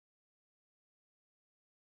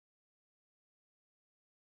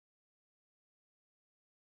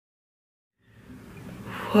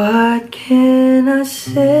What can I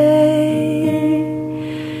say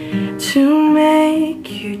to make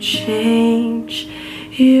you change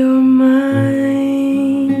your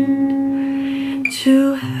mind?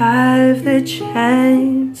 To have the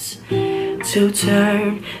chance to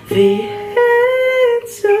turn the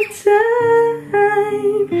hands of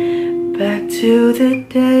time back to the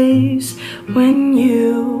days when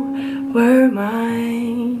you were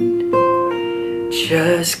mine.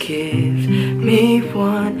 Just give me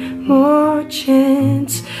one more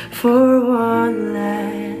chance for one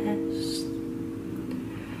last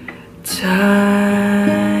time.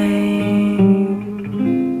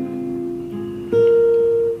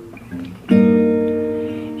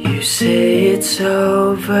 You say it's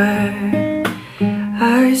over,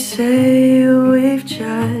 I say we've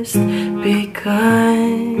just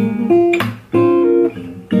begun.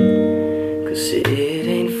 'Cause it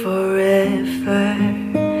ain't forever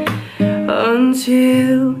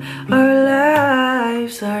until our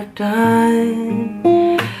lives are done.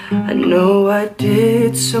 I know I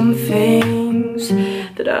did some things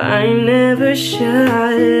that I never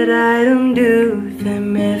should. I'd undo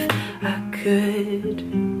them if I could.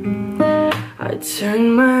 I'd turn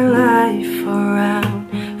my life around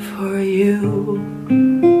for you.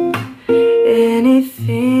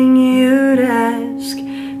 Anything you'd ask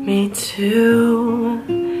me to,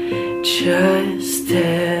 just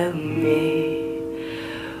tell me.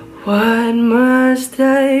 What must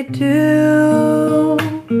I do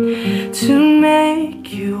to make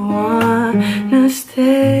you wanna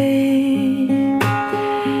stay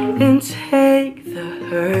and take the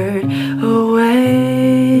hurt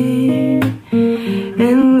away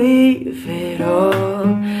and leave it all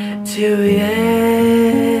to yesterday?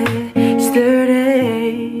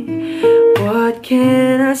 What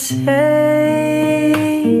can I say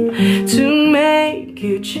to make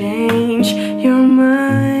you change your mind?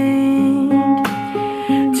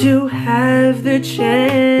 To have the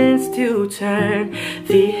chance to turn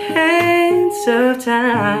the hands of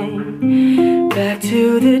time back to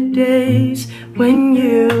the days when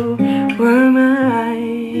you were mine.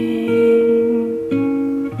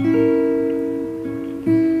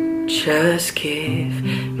 Just give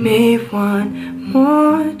me one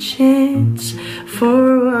more chance for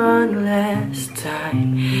one last time.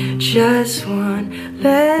 Just one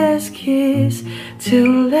last kiss to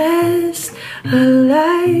last a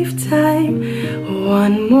lifetime.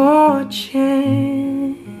 One more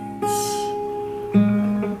chance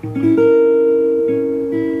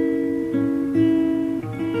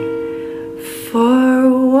for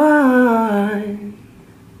one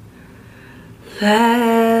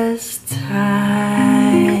last time.